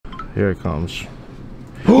Here it comes.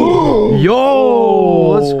 Yo,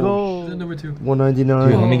 let's go. Number 2.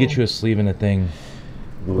 199. Dude, let me get you a sleeve and a thing.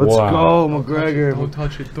 Let's go, McGregor. Don't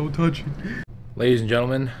touch it. Don't touch it. Ladies and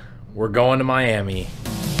gentlemen, we're going to Miami.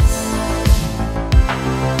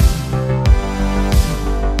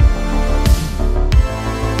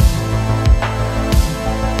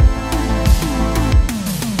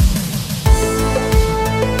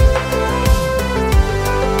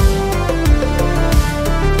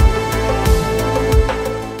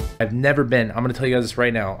 I've never been. I'm going to tell you guys this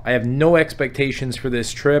right now. I have no expectations for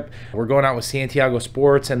this trip. We're going out with Santiago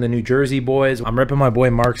Sports and the New Jersey boys. I'm repping my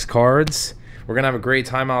boy Mark's cards. We're going to have a great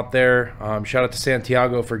time out there. Shout out to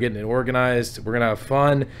Santiago for getting it organized. We're going to have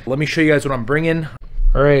fun. Let me show you guys what I'm bringing.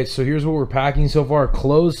 All right, so here's what we're packing so far.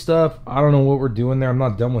 Clothes stuff. I don't know what we're doing there. I'm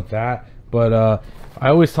not done with that. But I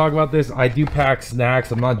always talk about this. I do pack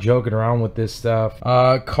snacks. I'm not joking around with this stuff.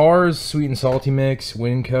 Cars, sweet and salty mix.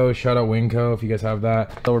 Winco, shout out Winco if you guys have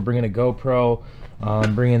that. So we're bringing a GoPro.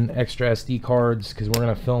 Bringing extra SD cards because we're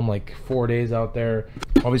gonna film like 4 days out there.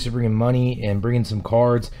 Obviously bringing money and bringing some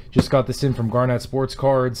cards. Just got this in from Garnett Sports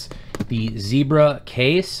Cards. The zebra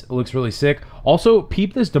case, it looks really sick. Also,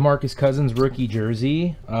 peep this DeMarcus Cousins rookie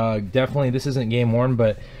jersey. Definitely, this isn't game worn,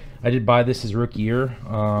 but I did buy this his rookie year,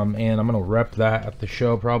 and I'm gonna rep that at the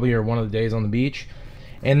show probably, or one of the days on the beach.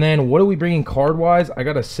 And then what are we bringing card wise? I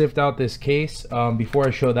gotta sift out this case before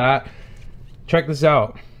I show that. Check this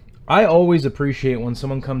out. I always appreciate when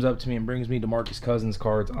someone comes up to me and brings me DeMarcus Cousins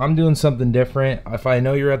cards. I'm doing something different. If I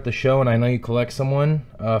know you're at the show and I know you collect someone,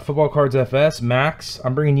 Football Cards FS, Max,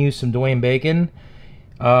 I'm bringing you some Dwayne Bacon.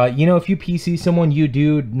 You know, if you PC someone, you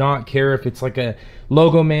do not care if it's like a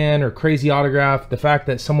logo man or crazy autograph. The fact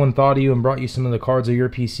that someone thought of you and brought you some of the cards of your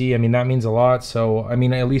PC, I mean, that means a lot. So, I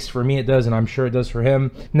mean, at least for me it does, and I'm sure it does for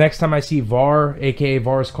him. Next time I see VAR, aka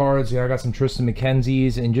VAR's cards, I got some Tristan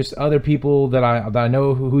McKenzie's and just other people that I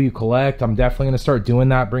know who you collect. I'm definitely going to start doing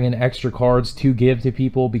that, bringing extra cards to give to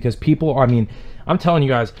people, because people, I mean, I'm telling you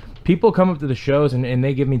guys, people come up to the shows and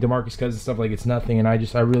they give me DeMarcus Cousins stuff like it's nothing, and I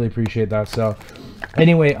really appreciate that. So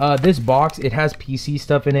anyway, this box, it has PC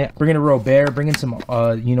stuff in it. Bringing a Robert, bringing some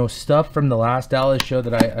you know, stuff from the last Dallas show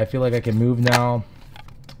that I feel like I can move now.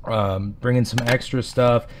 Bringing some extra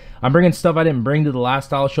stuff. I'm bringing stuff I didn't bring to the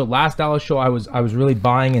last Dallas show. Last Dallas show I was really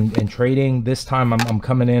buying and trading. This time I'm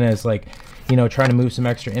coming in as, like, you know, trying to move some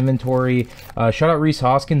extra inventory. Shout out Reese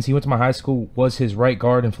Hoskins. He went to my high school, was his right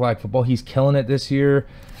guard in flag football. He's killing it this year.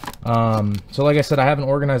 So like I said, I haven't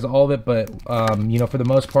organized all of it, but you know, for the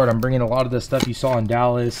most part, I'm bringing a lot of the stuff you saw in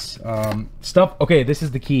Dallas. Stuff, okay, this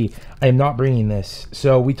is the key. I am not bringing this.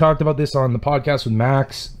 So we talked about this on the podcast with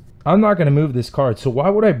Max. I'm not going to move this card, so why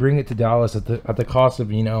would I bring it to Dallas at the cost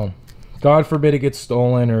of, you know, God forbid it gets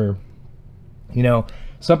stolen, or, you know,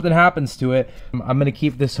 something happens to it. I'm going to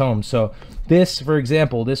keep this home. So this, for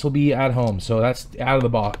example, this will be at home, so that's out of the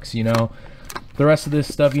box, you know. The rest of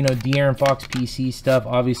this stuff, you know, De'Aaron Fox PC stuff,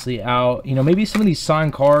 obviously out. You know, maybe some of these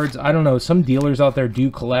signed cards, I don't know, some dealers out there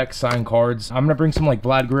do collect signed cards. I'm going to bring some like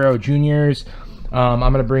Vlad Guerrero Jr.'s. I'm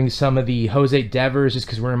going to bring some of the Jose Devers just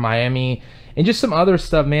because we're in Miami. And just some other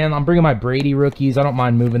stuff, man. I'm bringing my Brady rookies. I don't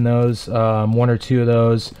mind moving those, one or two of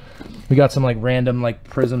those. We got some like random like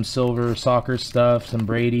Prism Silver soccer stuff, some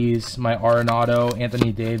Brady's, my Arenado,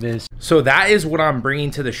 Anthony Davis. So that is what I'm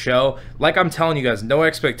bringing to the show. Like I'm telling you guys, no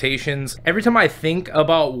expectations. Every time I think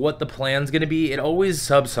about what the plan's gonna be, it always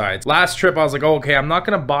subsides. Last trip I was like, oh, okay, I'm not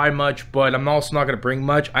gonna buy much, but I'm also not gonna bring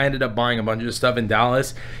much. I ended up buying a bunch of stuff in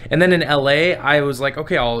Dallas. And then in LA, I was like,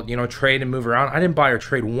 okay, I'll, you know, trade and move around. I didn't buy or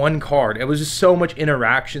trade one card. It was just so much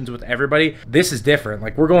interactions with everybody. This is different.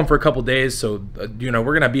 Like, we're going for a couple days, so you know,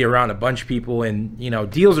 we're gonna be around a bunch of people, and you know,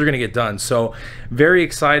 deals are gonna get done. So very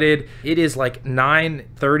excited. It is like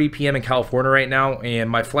 9:30 p.m. in California right now, and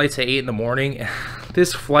my flight's at 8 in the morning.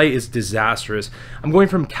 This flight is disastrous. I'm going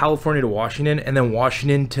from California to Washington, and then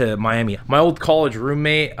Washington to Miami. My old college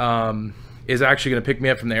roommate is actually gonna pick me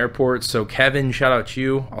up from the airport. So Kevin, shout out to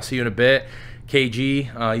you. I'll see you in a bit.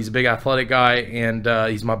 KG, he's a big athletic guy, and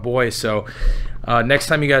he's my boy. So next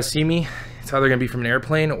time you guys see me, it's either gonna be from an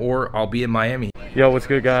airplane or I'll be in Miami. Yo, what's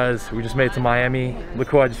good, guys? We just made it to Miami. Look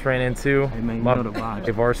who I just ran into. Hey, man, you know the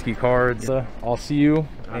vibes. Varsity cards. I'll see you,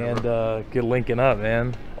 and get linking up,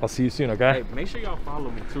 man. I'll see you soon, okay? Hey, make sure y'all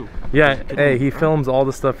follow me too. Yeah, hey, he films all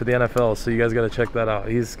the stuff for the NFL, so you guys gotta check that out.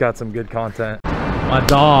 He's got some good content. My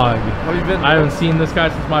dog. How you been? I haven't seen this guy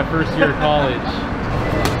since my first year of college.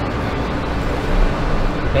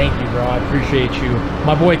 Thank you, bro. I appreciate you.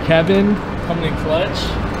 My boy Kevin coming in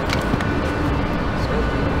clutch.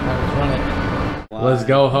 Let's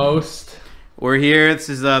go, host. We're here. This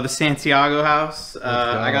is the Santiago house.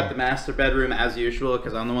 I got the master bedroom as usual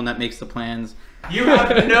because I'm the one that makes the plans. You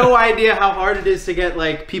have no idea how hard it is to get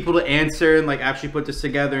like people to answer and like actually put this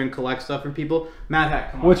together and collect stuff from people. Matt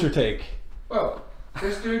Hack, come on. What's your take? Well,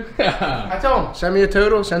 this dude, I told him, send me a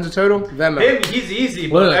total, sends a total, Venmo. Him, he's easy,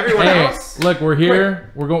 but everyone else. Look, we're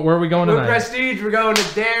here. We're going. Where are we going tonight? Prestige. We're going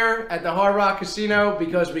to Dare at the Hard Rock Casino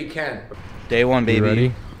because we can. Day one, baby. You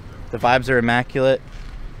ready? The vibes are immaculate.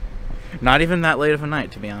 Not even that late of a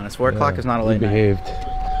night, to be honest. 4 o'clock is not a late night. Behaved.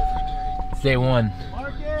 It's day one.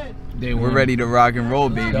 We're ready to rock and roll,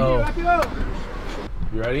 baby. Go.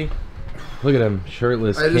 You ready? Look at him,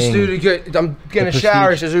 shirtless. I just I'm getting a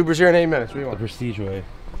shower. He says Uber's here in 8 minutes. What do you The want? prestige way.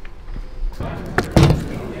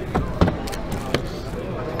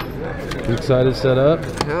 You excited to set up?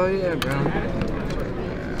 Hell yeah, bro.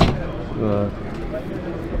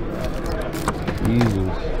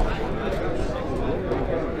 Jesus.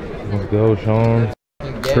 Let's go, Sean.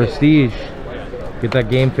 Prestige. Get that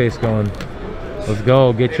game face going. Let's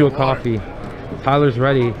go. Get you a coffee. Tyler's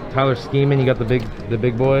ready. Tyler's scheming. You got the big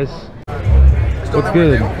boys. What's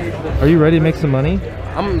good? Are you ready to make some money?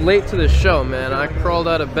 I'm late to the show, man. I crawled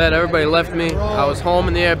out of bed. Everybody left me. I was home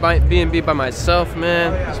in the Airbnb by myself,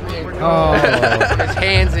 man. Oh. His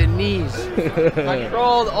hands and knees. I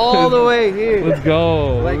crawled all the way here. Let's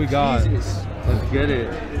go. What Like do we got? Jesus. Let's get it.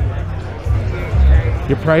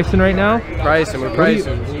 You're pricing right now? Pricing, we're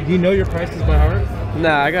pricing. Do you know your prices by heart?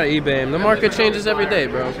 Nah, I got eBay. The market changes every day,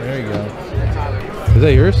 bro. There you go. Is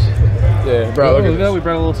that yours? Yeah, bro. Look at that. We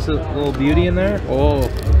brought a little beauty in there. Oh,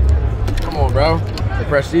 Come on, bro. The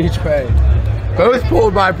Prestige pay. Both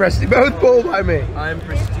pulled by Prestige. Both pulled by me. I'm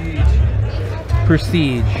Prestige.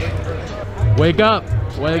 Prestige. Wake up.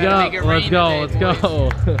 Wake up. Let's go. Let's go.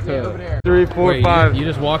 3, 4, Wait, 5. You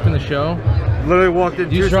just walked in the show? Literally walked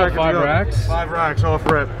in. You 2 dropped seconds 5 ago. racks? 5 racks off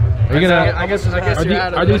rip. Are you gonna? I guess you're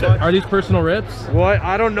out of Are these personal rips? What?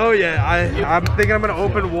 I don't know yet. I'm thinking I'm gonna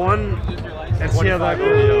open one and see how that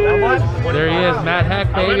goes. There he is, Matt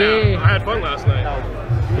Heck, baby. I had fun last night.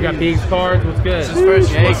 We got Biggs cards. What's good?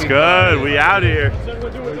 What's good? We out here.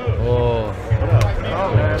 Oh.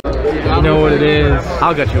 You know what it is.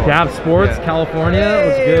 I'll get you one. Dab Sports, California.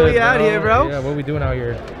 What's good? we out here, bro. Yeah, what are we doing out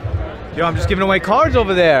here? Yo, I'm just giving away cards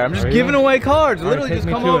over there. I'm just giving away cards. Literally, Take just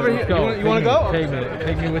me come to over it. here. Let's go. You want to go?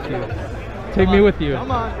 Take me with you. Take me with you.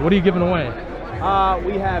 Come on. What are you giving away?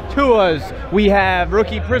 We have Tuas. We have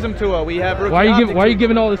Rookie Prism Tua. We have Rookie Why are you Optic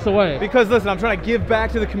giving all this away? Because listen, I'm trying to give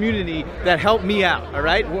back to the community that helped me out, all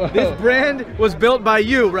right? Whoa. This brand was built by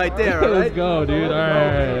you right there, all right? Let's go, dude. All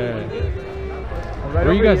right. Where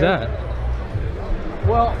are you guys at?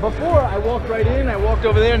 Well, before I walked right in, I walked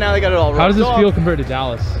over there, now they got it all How does this roped feel off. compared to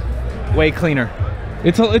Dallas? Way cleaner.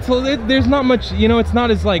 There's not much, you know, it's not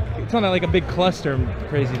like a big cluster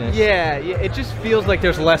craziness. Yeah, it just feels like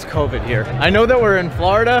there's less COVID here. I know that we're in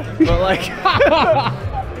Florida, but like,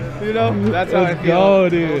 you know, that's how I Let's feel. go,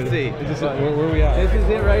 dude. We'll see. Where are we at? This is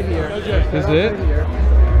it right here. This is it?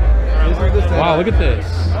 This is the setup. Wow, look at this.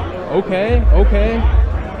 Okay.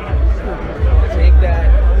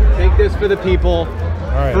 Take this for the people.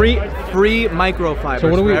 All right. Free microfibers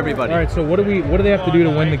for everybody. All right, so what do they have to do to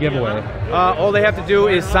win the giveaway? All they have to do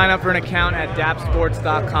is sign up for an account at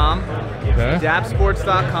dapsports.com. Okay.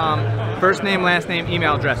 Dapsports.com. First name, last name,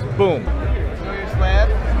 email address. Boom.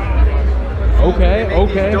 Okay.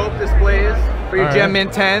 These dope displays for your All Gem right.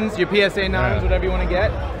 Mint 10s, your PSA 9s, right. whatever you want to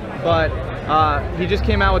get. But he just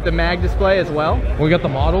came out with the mag display as well. We got the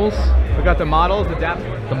models. We got the models,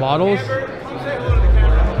 The models.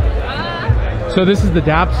 So this is the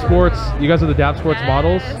Dap Sports. You guys are the Dap Sports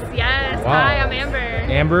models. Yes. Wow. Hi, I'm Amber.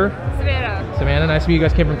 Amber, Savannah. Savannah. Nice to meet you.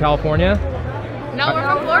 Guys came from California. No, we're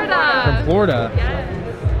from Florida. From Florida. Yes.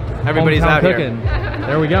 Everybody's Hometown out cooking. here.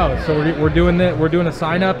 There we go. So we're doing a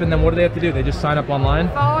sign up, and then what do they have to do? They just sign up online.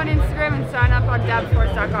 Follow on Instagram and sign up on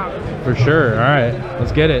dabsports.com. For sure. All right,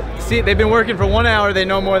 let's get it. See, they've been working for 1 hour. They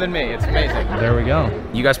know more than me. It's amazing. There we go.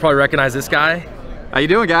 You guys probably recognize this guy. How you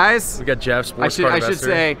doing, guys? We got Jeff, sports card I investor. should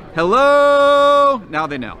say hello. Now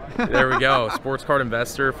they know. There we go, sports card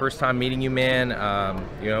investor. First time meeting you, man.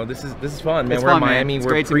 You know, this is fun, man. It's We're fun, in man. Miami. It's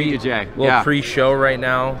We're great to meet you, Jay. Little Yeah. pre-show right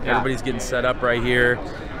now. Yeah. Everybody's getting set up right here.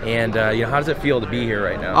 And you know, how does it feel to be here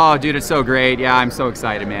right now? Oh, dude, it's so great. Yeah, I'm so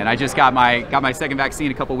excited, man. I just got my second vaccine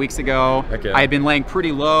a couple weeks ago. Heck yeah. I had been laying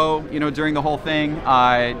pretty low, you know, during the whole thing.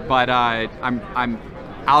 But I'm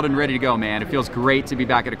out and ready to go, man. It feels great to be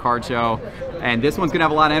back at a card show. And this one's gonna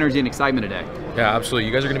have a lot of energy and excitement today. Yeah, absolutely.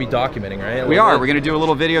 You guys are going to be documenting, right? We are. We're gonna do a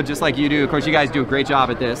little video just like you do. Of course, you guys do a great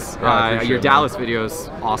job at this. Yeah, I appreciate your it, Dallas video is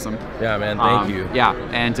awesome. Yeah, man. Thank you. Yeah,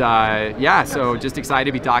 and yeah, so just excited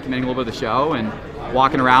to be documenting a little bit of the show, and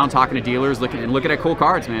walking around, talking to dealers, looking at cool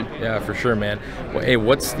cards, man. Yeah, for sure, man. Well, hey,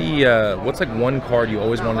 what's like one card you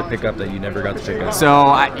always wanted to pick up that you never got to pick up?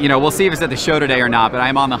 So, you know, we'll see if it's at the show today or not, but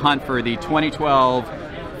I'm on the hunt for the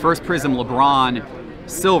 2012 First Prism LeBron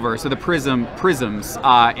Silver, so the Prisms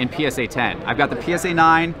in PSA 10. I've got the PSA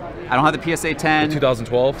 9, I don't have the PSA 10. The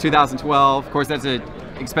 2012? 2012. Of course, that's an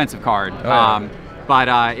expensive card. Oh, yeah.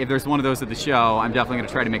 But if there's one of those at the show, I'm definitely going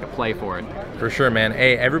to try to make a play for it. For sure, man.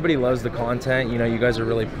 Hey, everybody loves the content. You know, you guys are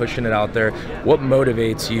really pushing it out there. What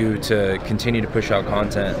motivates you to continue to push out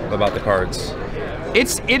content about the cards?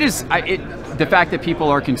 It is the fact that people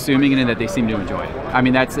are consuming it and that they seem to enjoy it. I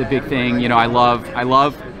mean, that's a big thing. You know, I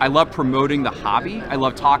love promoting the hobby. I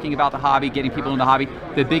love talking about the hobby, getting people in the hobby.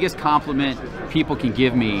 The biggest compliment people can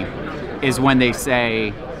give me is when they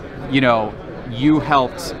say, you know, you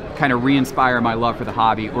helped kind of re-inspire my love for the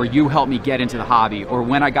hobby, or you helped me get into the hobby, or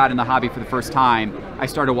when I got in the hobby for the first time, I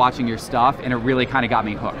started watching your stuff and it really kind of got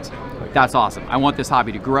me hooked. That's awesome. I want this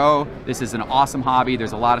hobby to grow. This is an awesome hobby.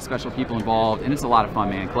 There's a lot of special people involved, and it's a lot of fun,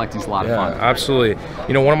 man. Collecting's a lot of fun. Yeah, absolutely.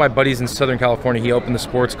 You know, one of my buddies in Southern California, he opened the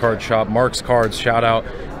sports card shop, Mark's Cards, shout out.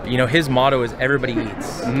 You know, his motto is everybody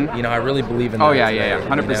eats. You know, I really believe in that. Oh, yeah,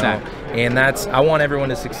 100%. You know? And that's, I want everyone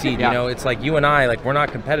to succeed. You know, it's like you and I, like, we're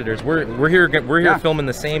not competitors. We're here filming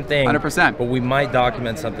the same thing. 100%. But we might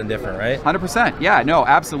document something different, right? 100%. Yeah, no,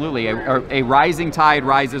 absolutely. A rising tide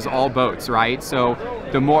rises all boats, right? So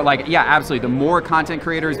the more, like, yeah, absolutely. The more content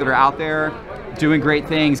creators that are out there doing great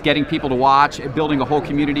things, getting people to watch, building a whole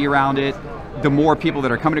community around it, the more people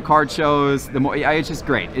that are coming to card shows, the more, it's just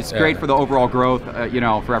great. It's great for the overall growth, you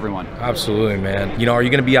know, for everyone. Absolutely, man. You know, are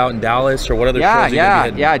you going to be out in Dallas, or what other shows are you going to be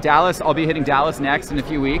hitting? Yeah, Dallas. I'll be hitting Dallas next in a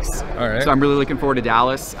few weeks. All right. So I'm really looking forward to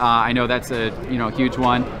Dallas. I know that's a, you know, huge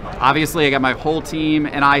one. Obviously, I got my whole team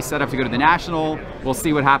and I set up to go to the National. We'll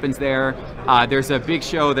see what happens there. There's a big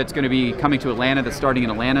show that's going to be coming to Atlanta that's starting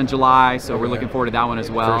in Atlanta in July, so we're looking forward to that one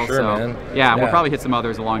as well. For sure, man. Yeah, we'll probably hit some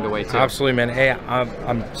others along the way too. Absolutely, man. Hey,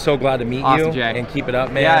 I'm so glad to meet you. Jay. And keep it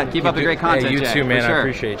up, man. Yeah, keep up the great content, Hey, you Jay, too, man. sure. I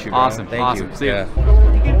appreciate you, bro. Awesome. Thank you. See you.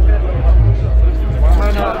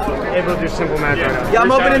 Able to do simple math right now. Yeah,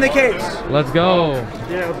 I'm opening the case. Let's go.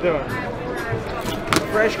 Yeah, let's do it.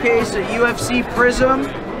 Fresh case of UFC Prism.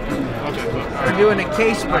 We're doing a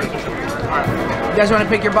case break. You guys want to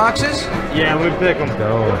pick your boxes? Yeah, let me pick them.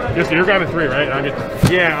 Go. Just, you're grabbing 3, right? I'm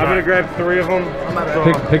gonna grab 3 of them.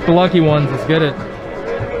 Pick the lucky ones. Let's get it.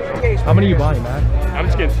 How many are you buying, Matt? I'm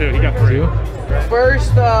just getting 2. He got 3. 2?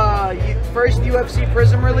 First UFC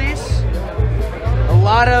Prism release. A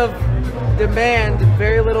lot of demand,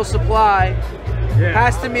 very little supply.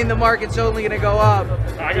 Has to mean the market's only gonna go up.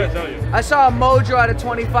 I gotta tell you. I saw a Mojo out of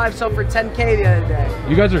 25 sell for 10K the other day.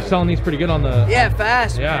 You guys are selling these pretty good on the... Yeah,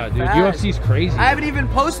 fast. Yeah, man, dude. fast. UFC's crazy. I haven't even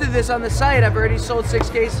posted this on the site. I've already sold 6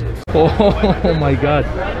 cases. Oh my god.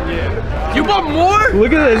 You want more?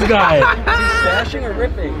 Look at this guy. Is he stashing or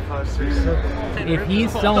ripping? If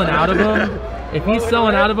he's selling out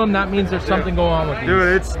of them, that means there's something going on with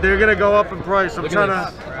these. Dude, they're gonna go up in price. I'm trying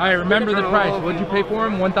to. All right, remember the price. What'd you pay for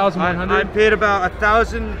them? 1,100. I paid about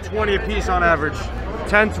 1,020 a piece on average.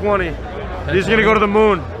 1020. These are gonna go to the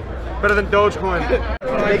moon. Better than Dogecoin.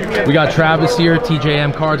 We got Travis here,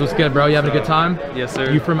 TJM Cards. What's good, bro? You having a good time? Yes, sir.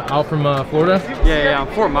 You out from Florida? Yeah, I'm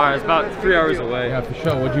Fort Myers, about 3 hours away. Yeah, for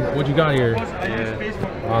sure. What you got here?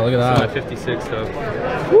 Yeah. Wow, look at that. My 56 stuff.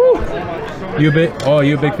 Woo! You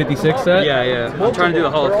a big 56 set? Yeah. I'm trying to do the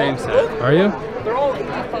Hall of Fame set. Are you?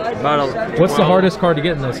 What's the 12. hardest card to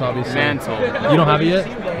get in this, obviously? Mantle. You don't have it yet?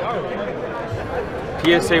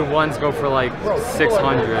 PSA 1s go for like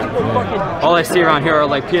 600. All I see around here are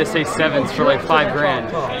like PSA 7s for like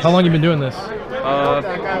 $5,000. How long you been doing this?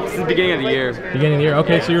 Since the beginning of the year. Beginning of the year.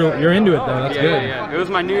 Okay, so you're into it then. That's good. Yeah. It was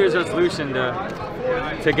my New Year's resolution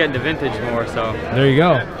to get into vintage more. So there you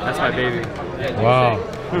go. That's my baby. Wow.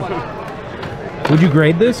 Would you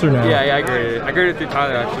grade this or no? Yeah, I graded it. I graded it through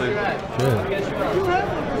Tyler actually. Good.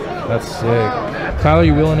 That's sick. Tyler,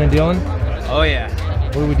 you wheeling and dealing? Oh yeah.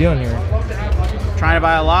 What are we doing here? Trying to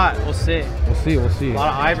buy a lot. We'll see. We'll see. A lot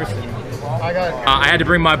of Iverson. I had to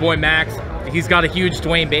bring my boy Max. He's got a huge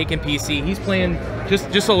Dwayne Bacon PC. He's playing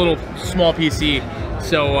just a little small PC.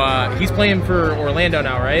 So he's playing for Orlando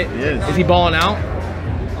now, right? He is. Is he balling out?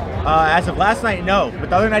 As of last night, no.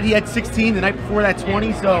 But the other night he had 16, the night before that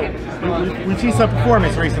 20, so we've seen some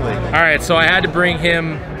performance recently. All right, so I had to bring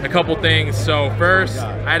him a couple things. So first,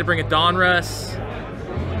 I had to bring a Donruss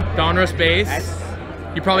base.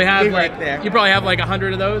 You probably have like there. you probably have like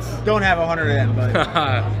 100 of those. Don't have 100 of them,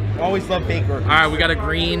 but always love Baker. All right, we got a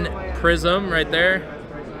green Prism right there.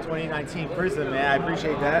 2019 Prism, man. I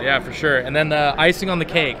appreciate that. Yeah, for sure. And then the icing on the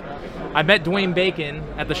cake. I met Dwayne Bacon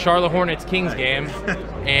at the Charlotte Hornets Kings game,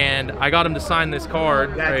 and I got him to sign this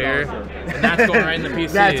card right here. And that's going right in the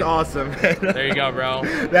PC. That's awesome. There you go, bro.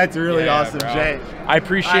 That's really awesome, bro. Jay. I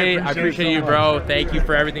appreciate so you, much. bro. Thank you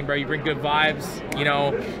for everything, bro. You bring good vibes. You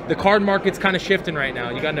know, the card market's kind of shifting right now.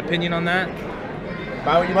 You got an opinion on that?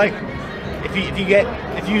 Buy what you like.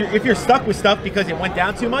 If you're stuck with stuff because it went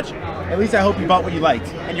down too much, at least I hope you bought what you liked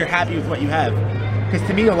and you're happy with what you have. Because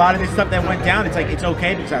to me, a lot of this stuff that went down, it's like it's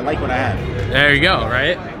okay because I like what I have. There you go,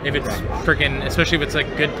 right? If it's freaking, especially if it's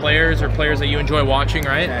like good players or players that you enjoy watching,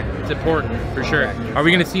 right? Exactly. It's important for sure. Are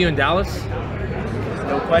we gonna see you in Dallas? There's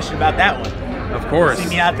no question about that one. Of course. You'll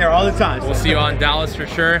see me out there all the time. We'll see you on Dallas for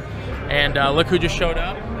sure. And look who just showed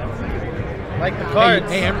up. Like the cards.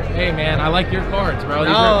 Hey, man, I like your cards, bro.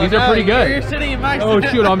 These are pretty good. You're sitting in my Oh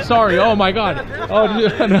shoot, I'm sorry. Oh my god. Oh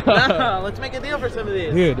dude. No, let's make a deal for some of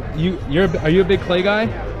these. Dude, are you a big clay guy?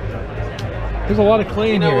 There's a lot of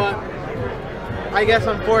clay in here. What? I guess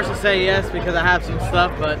I'm forced to say yes because I have some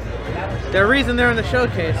stuff, but the reason they're in the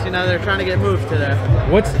showcase, you know, they're trying to get moved to there.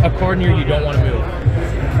 What's a card in here you don't want to move?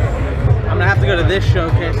 I'm gonna have to go to this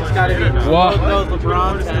showcase. It's gotta be those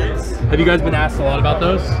LeBron tens. Have you guys been asked a lot about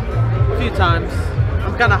those? A few times.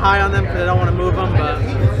 I'm kind of high on them because I don't want to move them, but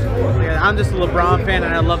yeah, I'm just a LeBron fan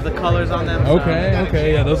and I love the colors on them.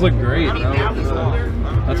 Okay, yeah, those look great, bro.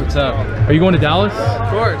 That's what's up. Are you going to Dallas? Of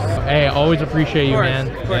course. Hey, always appreciate you, man.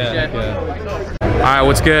 Of course, yeah. All right,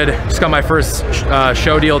 what's good? Just got my first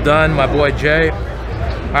show deal done. My boy Jay.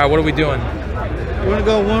 All right, what are we doing? We're gonna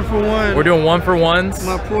go 1 for 1. We're doing 1 for 1s.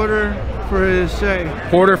 My Porter for his Shea.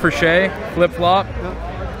 Porter for Shea, flip flop. Yep.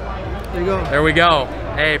 There you go. There we go.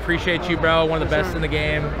 Hey, appreciate you, bro. One of the best in the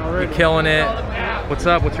game. You're killing it. What's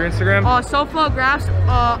up? What's your Instagram? SoFloGraphs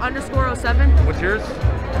 _07. What's yours?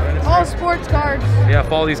 All sports cards. Yeah,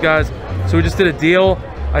 follow these guys. So we just did a deal.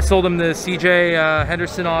 I sold them the CJ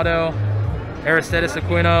Henderson auto, Aristides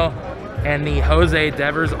Aquino, and the Jose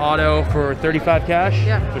Devers auto for 35 cash.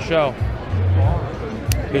 Yeah. For show.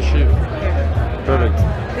 Good shoot. Perfect.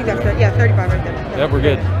 I think that's good. Yeah, 35 right there. Yep, we're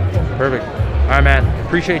good. Perfect. All right, man.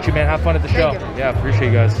 Appreciate you, man. Have fun at the show. Yeah, appreciate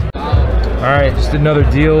you guys. All right, just did another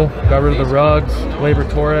deal. Got rid of the rugs. Labor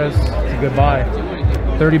Torres. It's a good buy.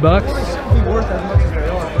 30 bucks.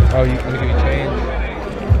 Oh, let me give you change.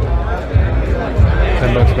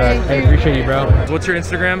 10 bucks back. Hey, appreciate you, bro. What's your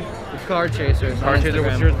Instagram? Card Chasers. Card Chasers.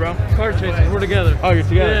 What's yours, bro? Card Chasers. We're together. Oh, you're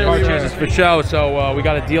together. Yeah, Card Chasers for show. So we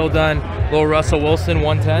got a deal done. Little Russell Wilson,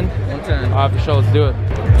 110. 110. For show. Let's do it.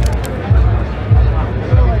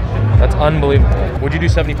 That's unbelievable. Would you do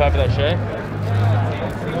 75 for that Shea?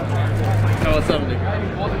 No, it's 70.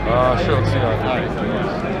 Sure, let's see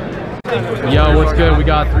that. Yo, what's good? We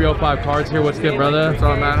got 305 cards here. What's good, brother? What's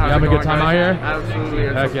up, man? You having a good time out here? Absolutely.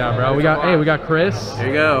 Heck yeah, bro. We got Chris. Here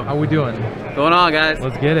you go. How we doing? Going on, guys?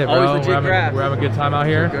 Let's get it, bro. Always legit graph. We're having a good time out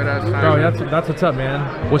here. Good ass time. Bro, that's what's up,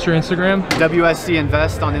 man. What's your Instagram? WSC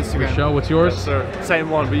Invest on Instagram. For show. What's yours? Yes, sir. Same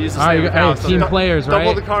one. We use the All right, same account. hey, team players, right?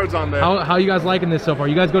 Double the cards on there. How you guys liking this so far?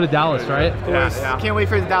 You guys go to Dallas, right? Of course. Yeah. Can't wait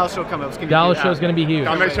for the Dallas show coming up. Dallas show's gonna be huge.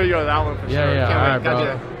 I'll make sure you go to that one for sure. Yeah. All right,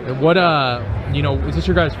 bro. What you know, is this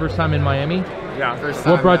your guys' first time in Miami? Yeah, first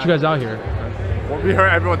time. What brought you guys out here? Well, we heard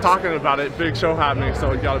everyone talking about it. Big show happening, so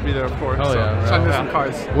we got to be there, of course. Oh yeah, bro. right. Send some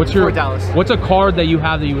cards. What's a card that you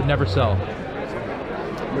have that you would never sell?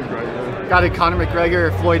 Got a Conor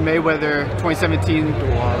McGregor, Floyd Mayweather,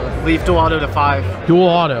 2017 Leaf Dual Auto to 5. Dual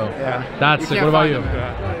auto. Yeah. That's sick. What about you?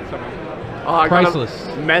 I Priceless.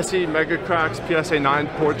 Got a Messi Mega Cracks PSA 9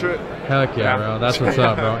 portrait. Heck yeah, bro. That's what's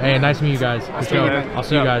up, bro. Hey, nice to meet you guys. I'll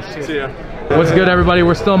see you guys. See ya. What's good, everybody?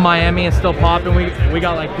 We're still in Miami and still popping. We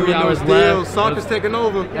got like 3 hours left. Soccer's taking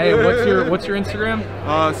over. Hey, what's your Instagram?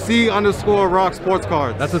 C_Rock Sports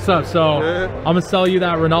Cards. That's what's up. So I'm gonna sell you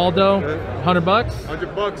that Ronaldo. 100 bucks.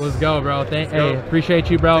 100 bucks. Let's go, bro. Hey, appreciate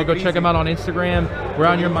you, bro. Go check him out on Instagram. We're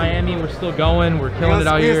out here in Miami. We're still going. We're killing it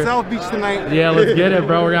out here. South Beach tonight. Yeah, let's get it,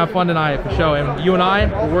 bro. We're gonna have fun tonight for sure. And you and I,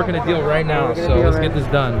 we're working a deal right now. So let's get this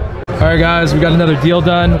done. All right, guys, we got another deal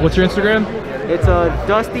done. What's your Instagram? It's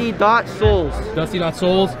Dusty.Souls.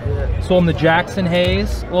 Dusty.Souls. Sold him the Jackson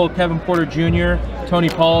Hayes, little Kevin Porter Jr., Tony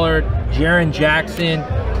Pollard, Jaren Jackson.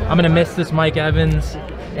 I'm gonna miss this Mike Evans,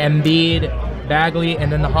 Embiid, Bagley,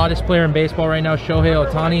 and then the hottest player in baseball right now, Shohei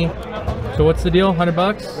Ohtani. So what's the deal? 100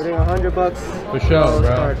 bucks? We're doing 100 bucks. For sure,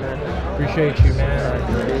 bro. Cards, appreciate you,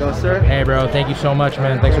 man. There you go, sir. Hey, bro. Thank you so much,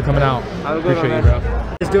 man. Thanks for coming out. Have a good appreciate one, you,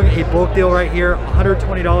 bro. Just doing a bulk deal right here,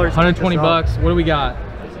 $120. 120 bucks. What do we got?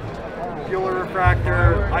 Fueler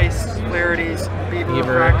refractor, ice clarities, beaver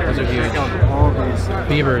Beaver, refractors. those are huge. Check out all of these.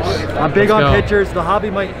 Beavers. I'm big Let's on go. pitchers. The hobby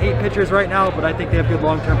might hate pitchers right now, but I think they have good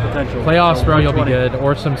long-term potential. Playoffs, So, bro, you'll be 120. good.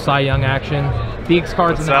 Or some Cy Young action. Beaks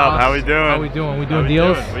cards in the house. How we doing? How we doing? We doing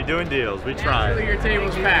deals? We doing deals. We try. Your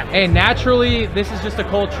table's packed. Hey, naturally, this is just a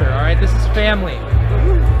culture, all right? This is family.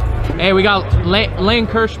 Hey, we got Lane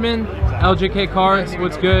Kirschman, LJK Cards.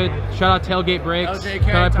 What's good? Shout out Tailgate Breaks. LJK,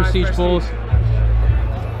 Shout out Prestige Bulls.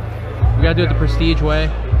 We gotta do it the Prestige way.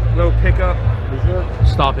 Little pickup.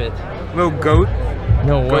 Stop it. Little goat.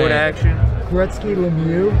 No way. Goat action. Gretzky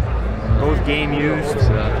Lemieux. Both game used.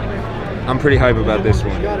 I'm pretty hype about this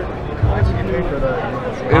one. I'm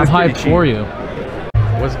hyped for you.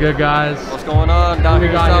 What's good, guys? What's going on down Who here we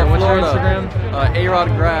in got South here? What's your Florida? Instagram? A-Rod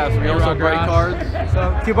Grass. We also A-Rod break Grass. cards. So,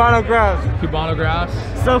 Cubano Grass. Cubano Grass.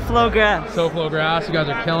 SoFlo Grass. SoFlo Grass. You guys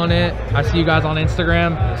are killing it. I see you guys on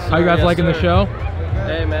Instagram. How you guys Yes, liking the sir. show?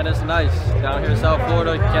 Hey man, it's nice. Down here in South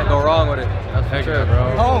Florida, you can't go wrong with it. That's for Heck sure. yeah,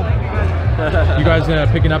 bro. Oh. You guys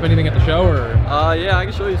picking up anything at the show or? Yeah, I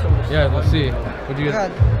can show you some. Yeah, let's see. What'd you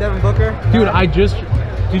guys? Devin Booker. Dude,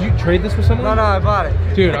 did you trade this with someone? No, I bought it.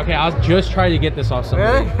 Dude, okay, I was just trying to get this off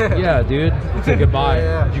somebody. Really? Yeah, dude. It's a good buy.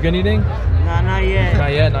 Yeah. Did you get anything? Nah, not yet.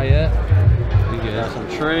 Not yet, not yet. You good. Got some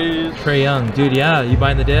trays. Trey Young. Dude, yeah, you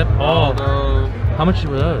buying the dip? Oh. How much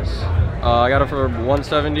were those? I got it for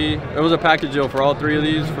 170. It was a package deal for all three of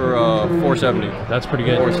these for 470. That's pretty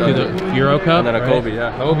good. Do 470. the Euro Cup? And then a right? Kobe,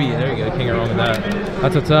 yeah. Kobe, there you go. Can't get wrong with that.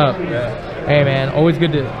 That's what's up. Yeah. Hey man, always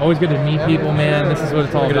good to meet people, man. This is what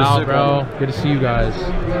it's all Good to about, see bro. Good to see you guys.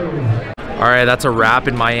 All right, that's a wrap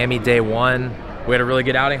in Miami day one. We had a really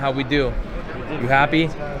good outing. How'd we do? You happy?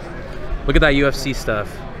 Look at that UFC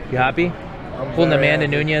stuff. You happy? Pulling the Amanda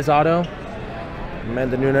Nunes auto.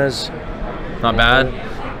 Amanda Nunes. Not bad.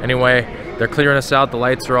 Anyway, they're clearing us out. The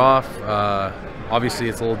lights are off. Obviously,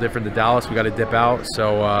 it's a little different to Dallas. We got to dip out.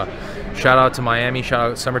 So shout out to Miami. Shout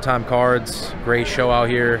out Summertime Cards. Great show out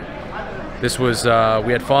here. This was,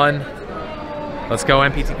 we had fun. Let's go,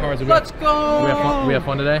 MPT Cards. Let's go! We have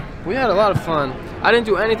fun today? We had a lot of fun. I didn't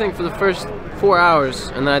do anything for the first 4 hours,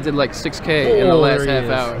 and then I did like 6K in the last half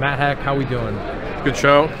hour. Matt Heck, how we doing? Good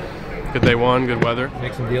show. Good day one. Good weather.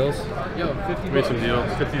 Make some deals. Yo, 50 Made some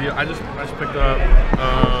deals. 50 deals. I just picked up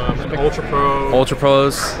an Ultra Pro. Ultra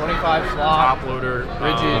Pros. 25 slot. Top loader.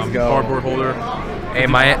 Rigid. Cardboard holder. Hey,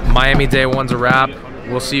 Miami day one's a wrap.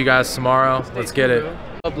 We'll see you guys tomorrow. Let's get it.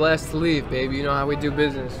 Blast to leave, baby. You know how we do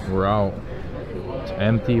business. We're out. It's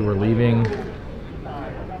empty. We're leaving.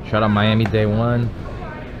 Shout out Miami day one.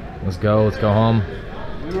 Let's go. Let's go home.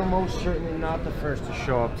 We were most certainly not the first to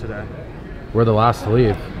show up today. We're the last to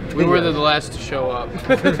leave. We were the last to show up.